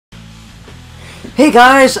Hey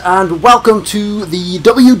guys, and welcome to the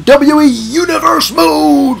WWE Universe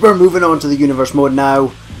Mode! We're moving on to the Universe Mode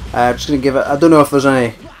now. Just gonna give it, I don't know if there's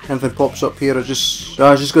anything pops up here, or just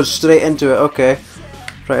go straight into it, okay.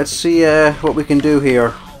 Right, let's see what we can do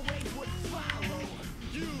here.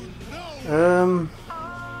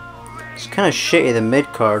 It's kind of shitty, the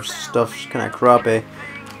mid-card stuff's kind of crappy.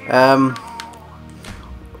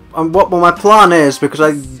 What my plan is, because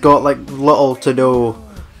I got like little to no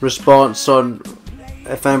response on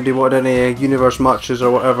if anybody wanted any universe matches or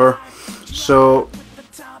whatever, so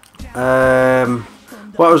what I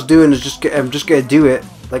was doing is I'm just gonna do it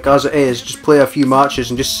like as it is, just play a few matches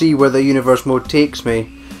and just see where the universe mode takes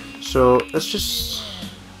me. So let's just,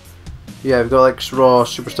 yeah, we've got like Raw,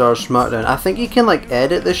 Superstars, SmackDown. I think you can like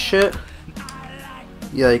edit this shit.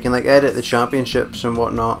 Yeah, you can like edit the championships and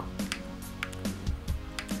whatnot.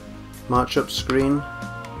 Matchup screen.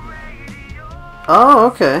 Oh,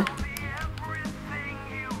 okay.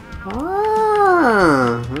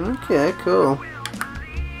 Ah, okay, cool.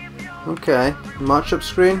 Okay, matchup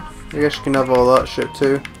screen. I guess you can have all that shit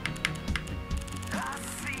too.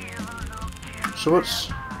 So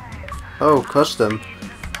what's... Oh, custom.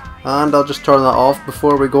 And I'll just turn that off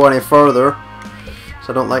before we go any further, so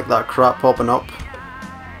I don't like that crap popping up.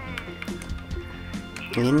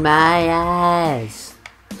 In my eyes.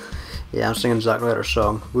 Yeah, I'm singing Zack Ryder's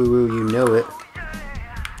song. Woo woo, you know it.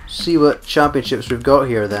 See what championships we've got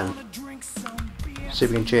here then. See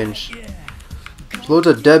if we can change. There's loads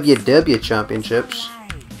of WW championships.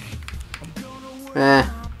 Oh,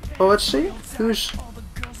 let's see. Who's...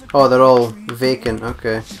 Oh, they're all vacant.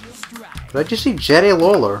 Okay. Did I just see Jerry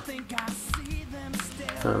Lawler?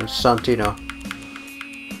 Santino.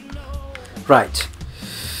 Right.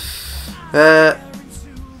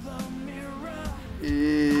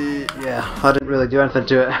 Yeah, I didn't really do anything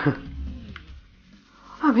to it.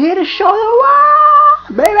 I'm here to show the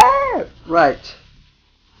world, baby! Right.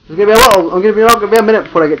 There's gonna be I'm gonna be a minute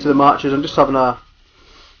before I get to the matches. I'm just having a...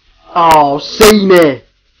 Oh, Cena!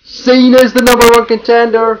 Cena's the #1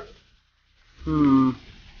 contender!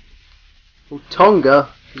 Tonga.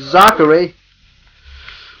 Zachary.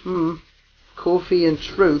 Kofi and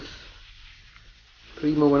Truth.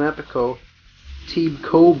 Primo and Epico. Team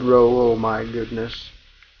Cobra, oh my goodness.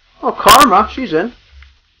 Oh, Karma, she's in.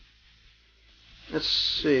 Let's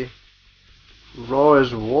see. Raw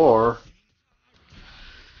is War.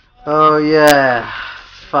 Oh yeah.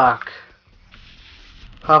 Fuck.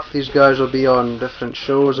 Half these guys will be on different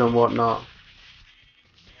shows and whatnot.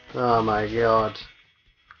 Oh my god.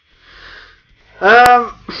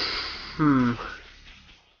 I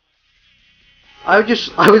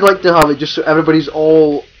would like to have it just so everybody's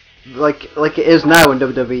all like it is now in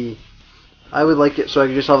WWE. I would like it so I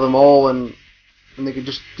could just have them all and they could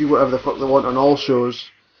just do whatever the fuck they want on all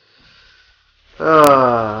shows.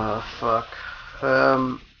 Ah, fuck. I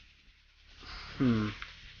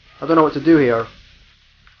don't know what to do here.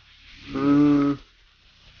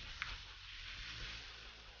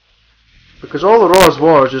 Because all the Raw's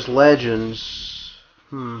War is just legends.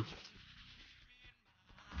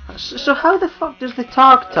 So how the fuck does the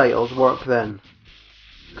tag titles work then?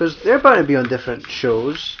 Because they're bound to be on different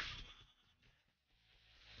shows.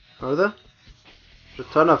 Are they? There's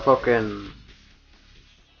a ton of fucking...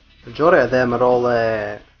 Majority of them are all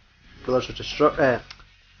Brothers of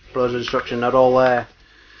Destruction are all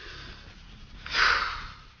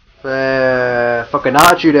fucking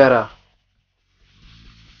Attitude Era.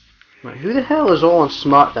 Right, who the hell is all on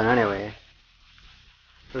SmackDown anyway?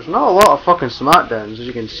 There's not a lot of fucking SmackDowns, as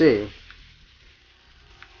you can see.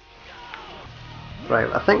 Right,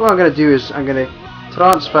 I think what I'm gonna do is I'm gonna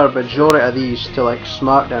transfer a majority of these to like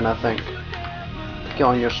SmackDown, I think. Get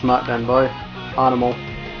on your SmackDown, boy. Animal.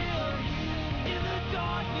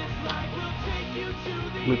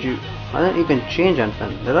 Would you... I didn't even change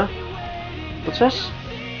anything, did I? What's this?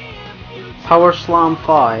 Power Slam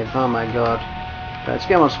 5, oh my god. Right, let's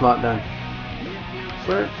get him on SmackDown.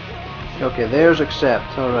 Where? Okay, there's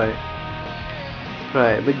accept, alright.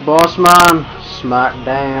 Right, Big Boss Man,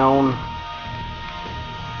 SmackDown.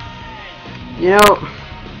 You know,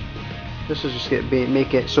 this is just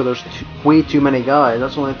make it so there's way too many guys,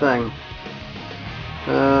 that's the only thing.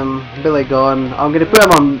 Billy Gunn, I'm gonna put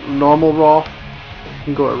him on normal Raw. You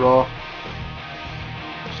can go to Raw.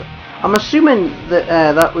 So, I'm assuming that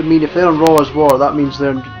that would mean if they're on Raw as War, that means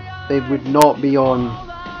they would not be on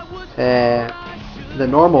the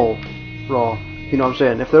normal Raw. You know what I'm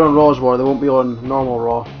saying? If they're on Raw's War, they won't be on normal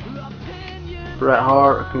Raw. Bret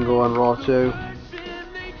Hart can go on Raw too.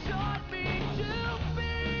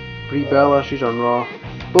 Brie Bella, she's on Raw.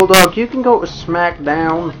 Bulldog, you can go to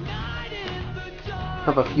SmackDown.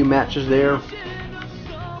 Have a few matches there.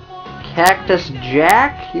 Cactus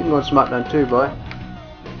Jack? You can go on SmackDown too, boy.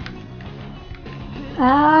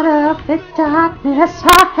 Out of the darkness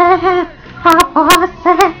I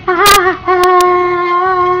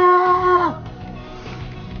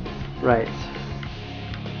Right.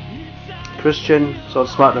 Christian, so on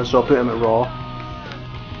SmackDown, so I'll put him at Raw.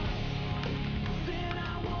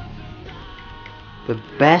 The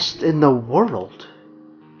best in the world?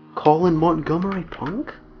 Colin Montgomery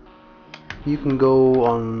Punk? You can go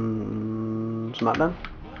on SmackDown.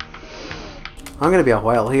 I'm gonna be a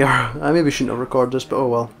while here. I maybe shouldn't have recorded this, but oh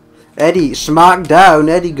well. Eddie SmackDown,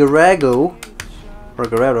 Eddie Guerrero. Or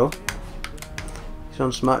Guerrero. He's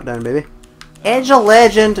on SmackDown, baby. Edge a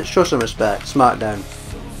legend. Show some respect. SmackDown.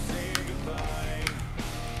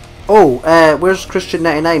 Oh, where's Christian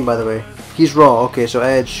 99 by the way? He's Raw. Okay, so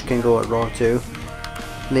Edge can go at Raw too.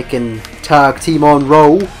 They can tag team on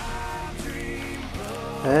Raw.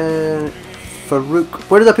 Farouk.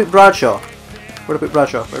 Where did I put Bradshaw? Where did I put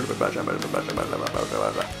Bradshaw? Where did I put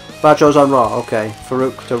Bradshaw? Bradshaw's on Raw. Okay,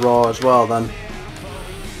 Farouk to Raw as well then.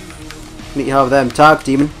 Need to have them tag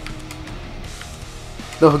teaming.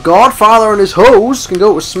 The Godfather and his hoes can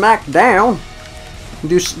go to SmackDown.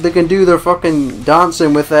 They can do their fucking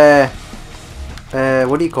dancing with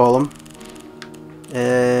what do you call them?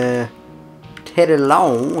 Teddy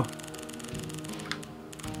Long.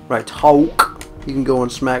 Right, Hulk. You can go on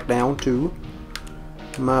SmackDown too.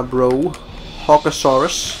 My bro,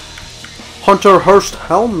 Hawkosaurus. Hunter Hearst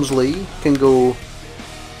Helmsley can go to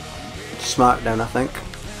SmackDown, I think.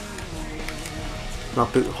 And I'll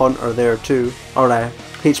put Hunter there too. Or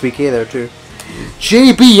HBK there too.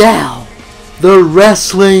 JBL, the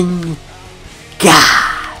wrestling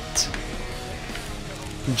god.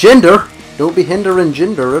 Gender, don't be hindering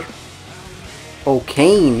gender. Oh,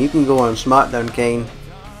 Kane, you can go on SmackDown, Kane.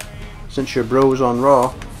 Since your bro's on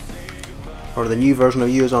Raw. Or the new version of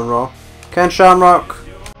you is on Raw. Ken Shamrock.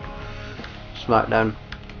 SmackDown.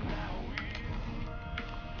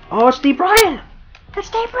 Oh, it's Steve Bryan! It's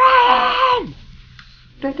Steve Bryan!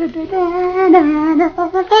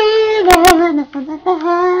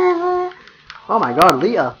 Oh my god,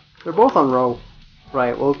 Lita. They're both on Raw.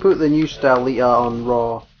 Right, we'll put the new style Lita on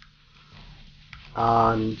Raw.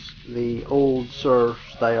 And the old Sir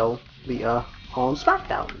style Lita on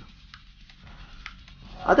SmackDown.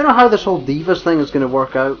 I don't know how this whole Divas thing is going to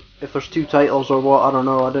work out. If there's two titles or what, I don't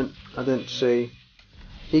know. I didn't see.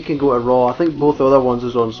 He can go to Raw. I think both the other ones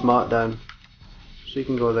is on SmackDown. So he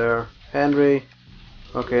can go there. Henry.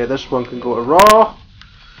 Okay, this one can go to Raw.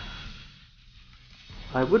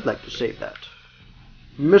 I would like to save that.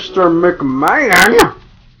 Mr. McMahon.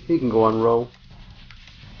 He can go on Raw.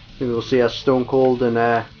 Maybe we'll see a Stone Cold and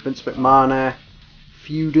Vince McMahon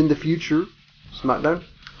feud in the future. SmackDown.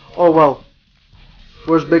 Oh well.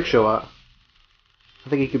 Where's Big Show at? I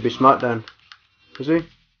think he could be SmackDown. Is he?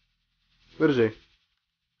 Where is he?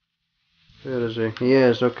 Where is he? He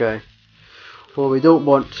is, okay. Well, we don't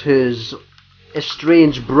want his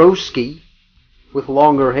estranged broski with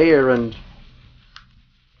longer hair and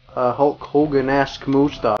a Hulk Hogan-esque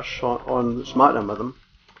moustache on SmackDown with him.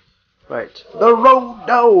 Right. The Road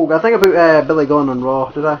Dogg! I think I put Billy Gunn on Raw,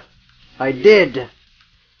 did I? I did!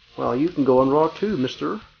 Well, you can go on Raw too,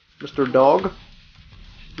 Mr. Dog.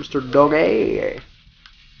 Mr. Doggy.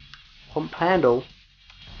 Hump handle.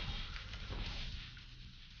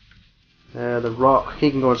 The Rock, he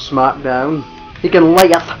can go on SmackDown. He can lay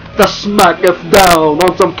the smacketh down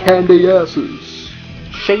on some candy asses.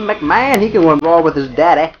 Shane McMahon, he can go on Raw with his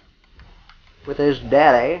daddy. With his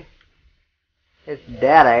daddy. His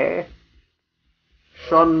daddy.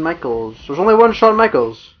 Shawn Michaels. There's only one Shawn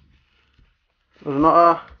Michaels. There's not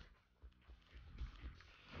a...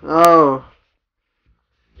 Oh.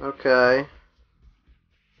 Okay.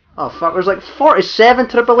 Oh fuck, there's like 47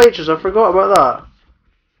 Triple H's, I forgot about that.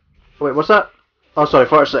 Wait, what's that? Oh sorry,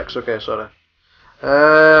 46, okay, sorry.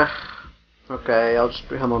 Okay, I'll just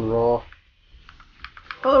put him on Raw.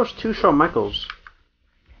 Oh, there was two Shawn Michaels.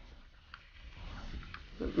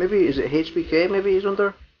 Maybe, is it HBK maybe he's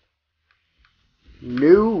under?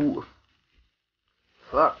 No.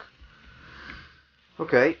 Fuck.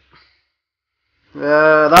 Okay.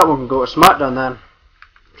 That one can go to SmackDown then.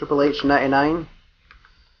 Triple H 99.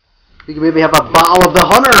 You can maybe have a Battle of the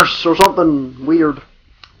Hunters or something weird.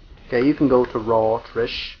 Okay, you can go to Raw,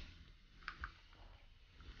 Trish.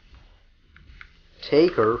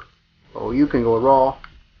 Taker. Oh, you can go Raw.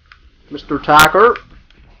 Mr. Taker.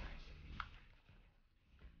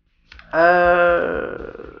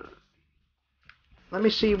 Let me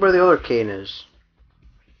see where the other Kane is.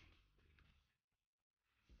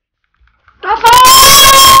 The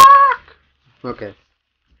fuck? Okay.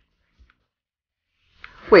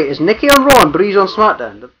 Wait, is Nikki on Raw and Breeze on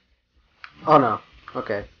SmackDown? Oh no.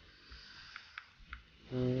 Okay.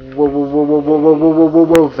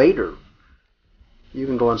 Whoa, Vader. You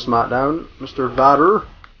can go on SmackDown, Mr. Vader.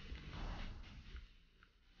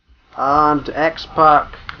 And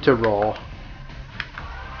X-Pac to Raw.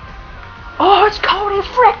 Oh, it's Cody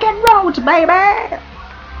frickin' Rhodes, baby!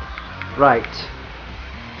 Right.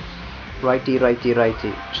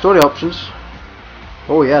 Righty. Story options.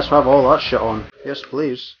 Oh yes, we have all that shit on. Yes,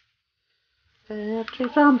 please. Victory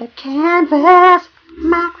from the canvas,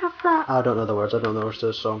 microphone. I don't know the words. I don't know the words to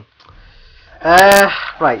this song.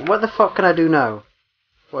 Right. What the fuck can I do now?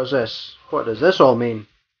 What is this? What does this all mean?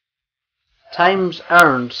 Times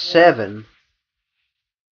earned 7.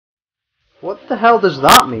 What the hell does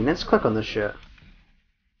that mean? Let's click on this shit.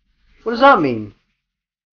 What does that mean?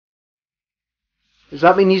 Does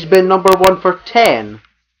that mean he's been number 1 for 10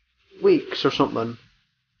 weeks or something?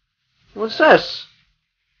 What's this?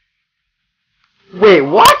 Wait,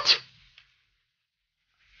 what?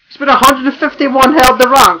 He's been 151 held the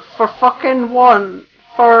rank for fucking one.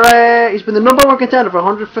 He's been the number 1 contender for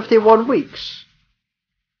 151 weeks.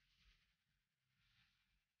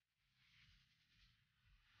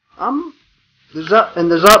 Does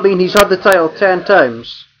that mean he's had the title 10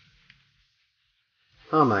 times?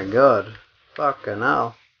 Oh my god. Fucking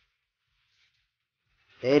hell.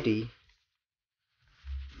 Eddie.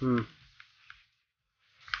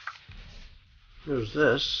 Who's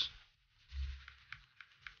this?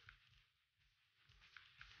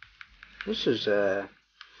 This is Zack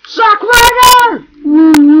Ryder!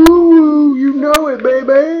 Woo, you know it,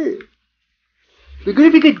 baby! It'd be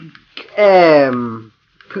good if you could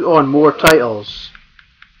put on more titles.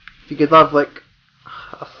 If you could have like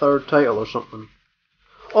a 3rd title or something.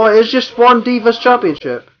 Oh, it's just one Divas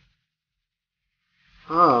Championship.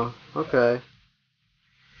 Oh, okay.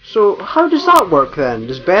 So, how does that work then?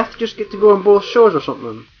 Does Beth just get to go on both shows or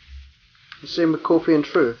something? The same with Kofi and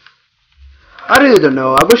Truth. I really don't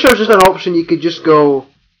know. I wish there was just an option you could just go...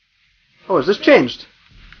 Oh, has this changed?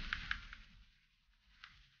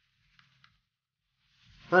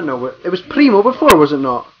 I don't know. It was Primo before, was it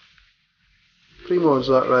not? Primo and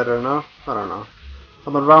Zack Ryder, no? I don't know.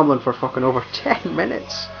 I've been rambling for fucking over 10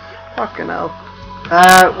 minutes. Fucking hell.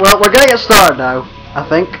 Well, we're gonna get started now, I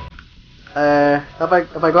think. Have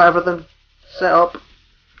I got everything set up?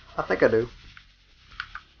 I think I do.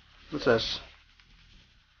 What's this?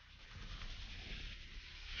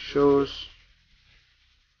 Shows.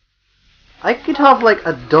 I could have like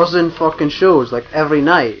a dozen fucking shows like every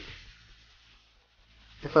night.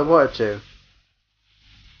 If I wanted to.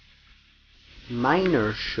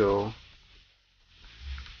 Minor show.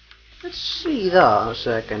 Let's see that a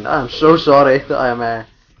second. I'm so sorry that I'm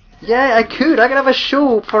yeah, I could have a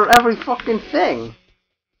show for every fucking thing.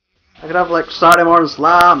 I could have like Saturday Morning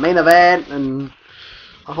Slam, main event, and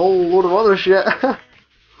a whole load of other shit.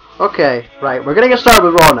 Okay, right, we're gonna get started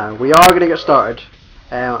with Raw now. We are gonna get started.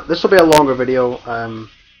 This will be a longer video,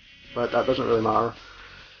 but that doesn't really matter.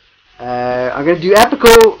 I'm gonna do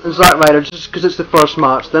Epico and Zack Ryder just because it's the first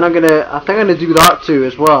match. Then I think I'm gonna do that too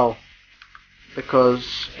as well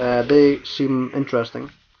because they seem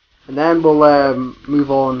interesting. And then we'll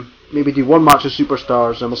move on. Maybe do one match of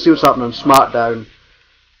Superstars, and we'll see what's happening on SmackDown.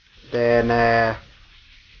 And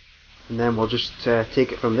then we'll just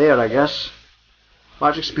take it from there, I guess.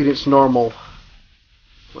 Match experience normal.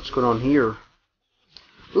 What's going on here?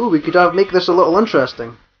 Ooh, we could make this a little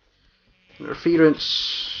interesting.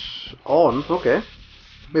 Interference on, okay.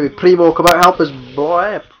 Maybe Primo come out and help his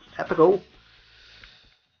boy, Epico.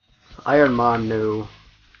 Iron Man, no.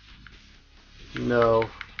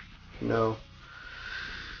 No.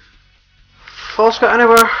 False Count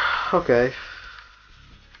Anywhere? Okay.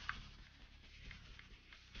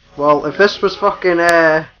 Well, if this was fucking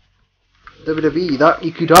WWE, that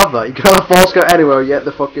you could have that. You could have a False Count Anywhere, yet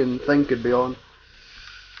the fucking thing could be on.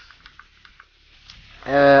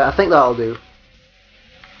 I think that'll do.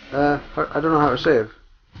 I don't know how to save.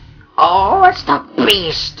 Oh, it's the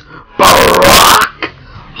Beast! Brock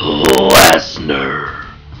Lesnar!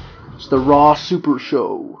 It's the Raw Super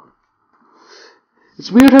Show. It's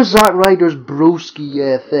weird how Zack Ryder's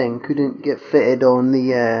broski thing couldn't get fitted on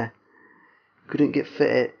the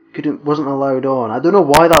wasn't allowed on. I don't know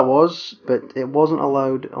why that was, but it wasn't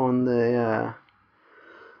allowed on the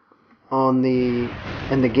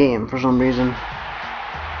in the game for some reason.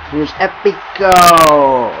 Here's Epico.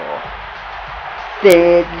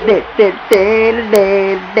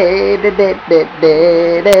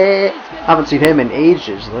 Haven't seen him in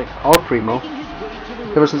ages, like, or Primo.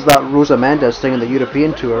 Ever since that Rosa Mendes thing in the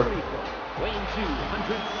European tour. Weighing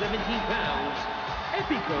 217 pounds,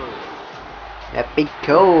 Epico.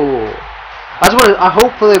 Epico.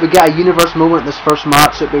 Hopefully we get a universe moment in this first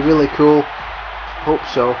match. It'd be really cool. Hope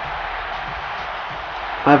so.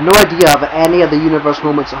 I have no idea of any of the universe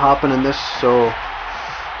moments that happen in this, so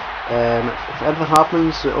if anything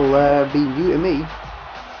happens, it'll be new to me.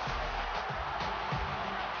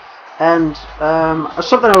 And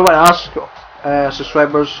something I want to ask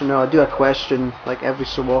subscribers. You know, I do a question like every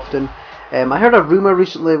so often. I heard a rumor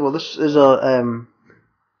recently. Well, this is I'm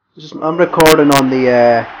recording on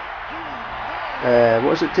the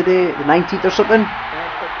what is it today? The 19th or something?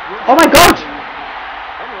 Oh my God!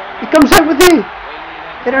 He comes out with the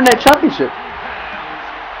Internet Championship.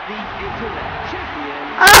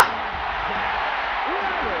 Ah!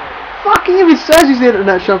 Fuck, he even says he's the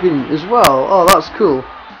Internet Champion as well. Oh, that's cool.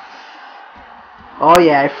 Oh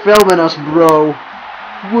yeah, filming us, bro.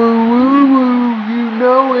 Woo woo woo, you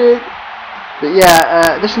know it. But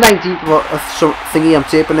yeah, this 19th thingy I'm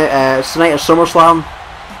taping it. It's tonight at SummerSlam.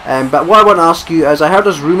 But what I want to ask you is, I heard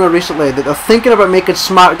this rumor recently that they're thinking about making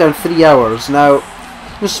SmackDown 3 hours. Now,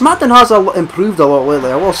 SmackDown has improved a lot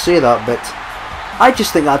lately, I will say that, but I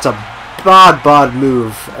just think that's a bad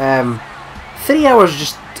move. 3 hours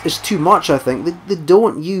just is too much, I think. They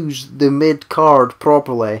don't use the mid-card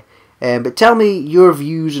properly. But tell me your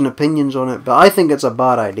views and opinions on it, but I think it's a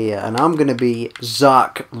bad idea, and I'm going to be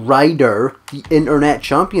Zack Ryder, the Internet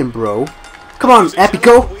Champion, bro. Come on,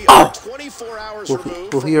 Epico! Oh!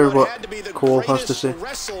 We'll hear what Cole has to say.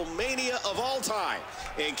 WrestleMania of all time.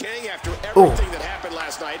 And King, after everything that happened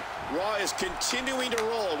last night, Raw is continuing to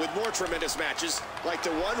roll with more tremendous matches like the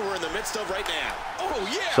one we're in the midst of right now. Oh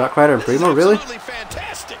yeah! Zack Ryder and Primo, really?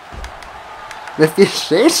 Fantastic. If you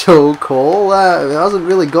say so, Cole. It hasn't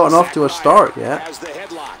really gotten off to a start yet.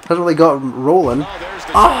 Hasn't really gotten rolling.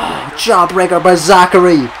 Ah, jawbreaker by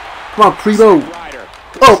Zachary. Come on, Primo.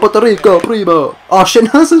 Oh, Puerto Rico, Primo. Oh shit,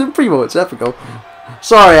 no, this isn't Primo, it's Epico.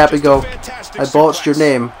 Sorry, Epico. I botched your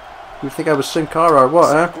name. You think I was Sin Cara or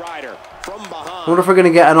what, eh? I wonder if we're going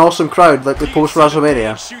to get an awesome crowd like the post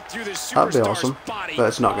WrestleMania. That'd be awesome, but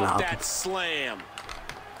it's not going to happen.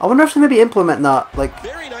 I wonder if they maybe implement that, like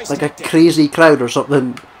a crazy crowd or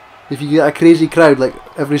something. If you get a crazy crowd like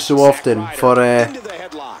every so often for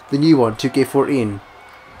the new one, 2K14.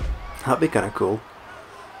 That'd be kind of cool.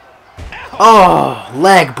 Oh,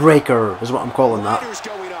 leg breaker is what I'm calling that.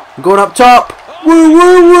 I'm going up top. Woo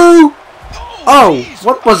woo woo. Oh,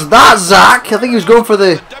 what was that, Zach? I think he was going for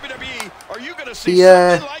the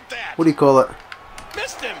what do you call it?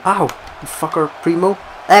 Ow, you fucker, Primo.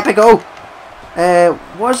 Epico.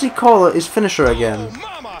 What does he call it? His finisher again?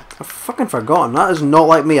 I've fucking forgotten. That is not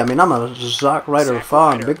like me. I mean, I'm a Zack Ryder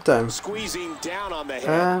fan, big time.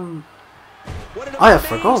 I have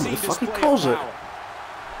forgotten what the fuck he calls it.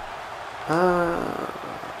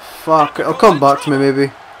 Fuck. It'll come back to me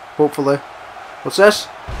maybe. Hopefully. What's this?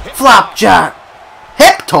 Flapjack!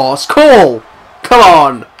 Hip toss! Cole! Come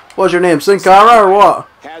on! What's your name? Sin Cara or what?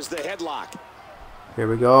 Here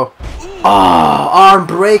we go. Oh, arm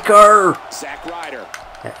breaker! Zack Ryder.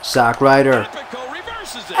 Zack Ryder.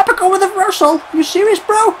 Epico with a reversal! You serious,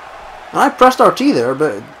 bro? And I pressed RT there,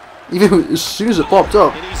 but even as soon as it popped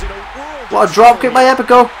up. What a drop kick by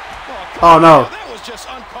Epico! Oh no.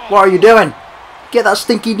 What are you doing? Get that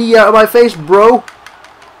stinky knee out of my face, bro!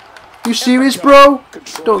 You serious, bro?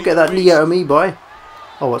 Don't get that knee out of me, boy.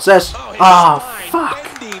 Oh, what's this? Ah, fuck!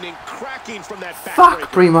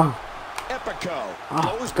 Fuck, Primo!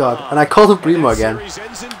 Oh god, and I called him Primo again.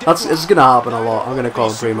 It's gonna happen a lot. I'm gonna call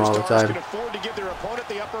him Primo all the time.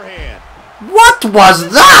 What was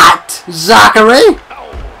that? Zachary?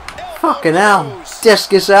 Fucking hell.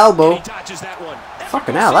 Discus elbow.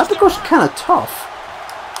 Fucking hell, that goes kinda tough.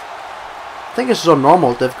 I think this is on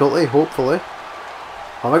normal difficulty, hopefully.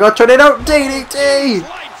 Oh my god, Tornado DDT!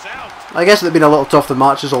 I guess it'd been a little tough, the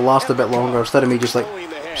matches will last a bit longer instead of me just like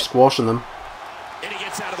squashing them.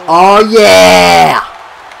 Oh yeah!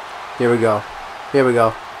 Here we go. Here we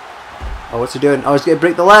go. Oh, what's he doing? Oh, he's gonna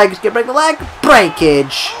break the leg. He's gonna break the leg.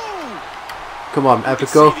 Breakage. Come on,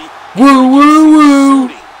 Epico. Woo woo woo.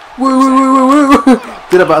 Woo woo woo woo woo.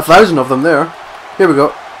 Did about 1,000 of them there. Here we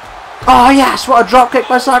go. Oh yes! What a drop kick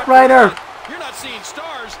by Zack Ryder. You're not seeing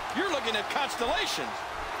stars. You're looking at constellations.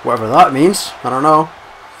 Whatever that means. I don't know.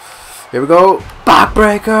 Here we go.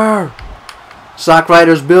 Backbreaker. Zack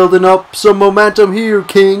Ryder's building up some momentum here,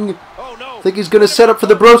 King. Oh, no. Think he's going to set up for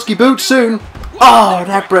the broski boot soon. Oh,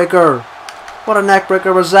 neckbreaker. What a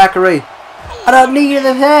neckbreaker was Zachary. And a knee to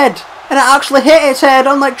the head. And it actually hit his head,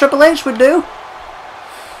 unlike Triple H would do.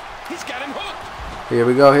 He's got him hooked. Here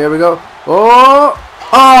we go, here we go. Oh!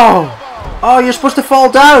 Oh! Oh, you're supposed to fall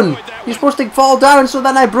down. You're supposed to fall down so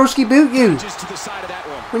then I broski boot you. Just to the side of that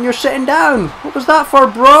one. when you're sitting down. What was that for,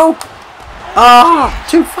 bro? Ah,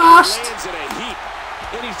 too fast.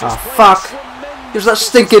 Ah, fuck. Here's that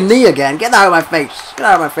stinking knee again. Get out of my face. Get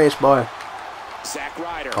out of my face, boy. Zack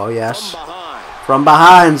Ryder. Oh, yes. From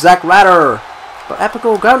behind, Zack Ryder. But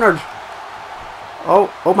Epico countered.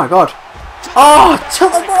 Oh my god. Oh,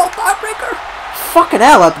 tilt-a world backbreaker. Fucking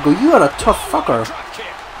hell, Epico, you are a tough fucker.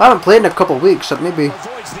 I haven't played in a couple of weeks, so maybe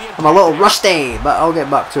I'm a little rusty, but I'll get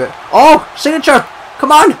back to it. Oh, signature.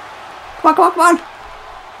 Come on. Come on, come on, come on.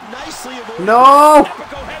 No.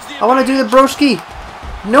 I want to do the broski.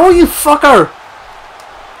 No, you fucker.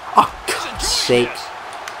 Oh, God's sake.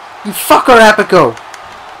 You fucker, Epico.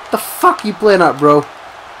 The fuck you playing at, bro?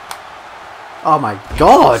 Oh my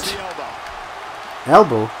god.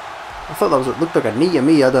 Elbow? I thought that was, it looked like a knee to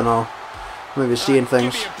me, I don't know. Maybe seeing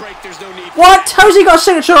things. What? How's he got a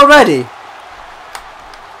signature already?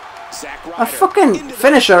 A fucking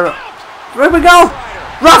finisher. Here we go.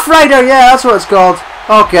 Rough Rider, yeah, that's what it's called.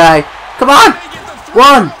 Okay. Come on.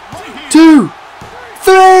 1, 2,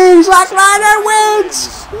 3. Zack Ryder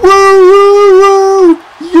wins. Woo, woo, woo.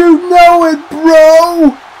 You know it,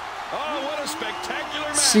 bro.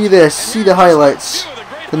 See this. See the highlights.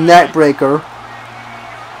 The neck breaker.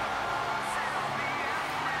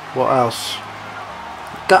 What else?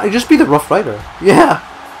 Can't it just be the Rough Rider? Yeah.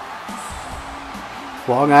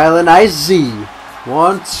 Long Island IZ.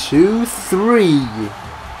 1, 2, 3.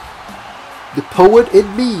 The poet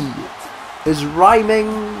in me is rhyming,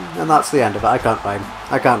 and that's the end of it. I can't rhyme.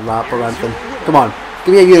 I can't rap or anything. Come on,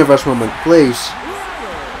 give me a universe moment, please.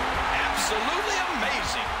 Absolutely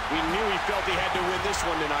amazing. We knew he felt he had to win this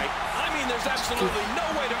one tonight. I mean, there's absolutely no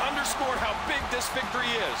way to underscore how big this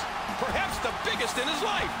victory is. Perhaps the biggest in his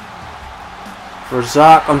life. For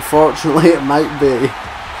Zack, unfortunately, it might be.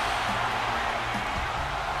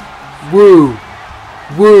 Woo!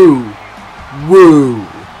 Woo! Woo!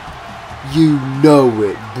 You know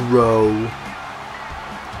it, bro.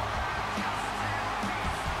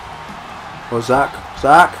 Oh, Zack?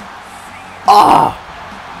 Zack? Ah!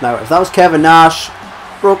 Oh! Now, if that was Kevin Nash,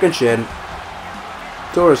 broken shin.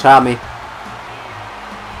 Tore his hammy.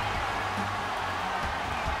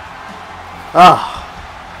 Ah!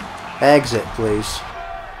 Exit, please.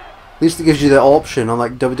 At least it gives you the option on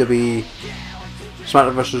like WWE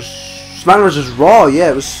SmackDown vs Raw.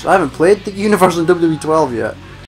 Yeah, it was. I haven't played the Universe in WWE 12 yet.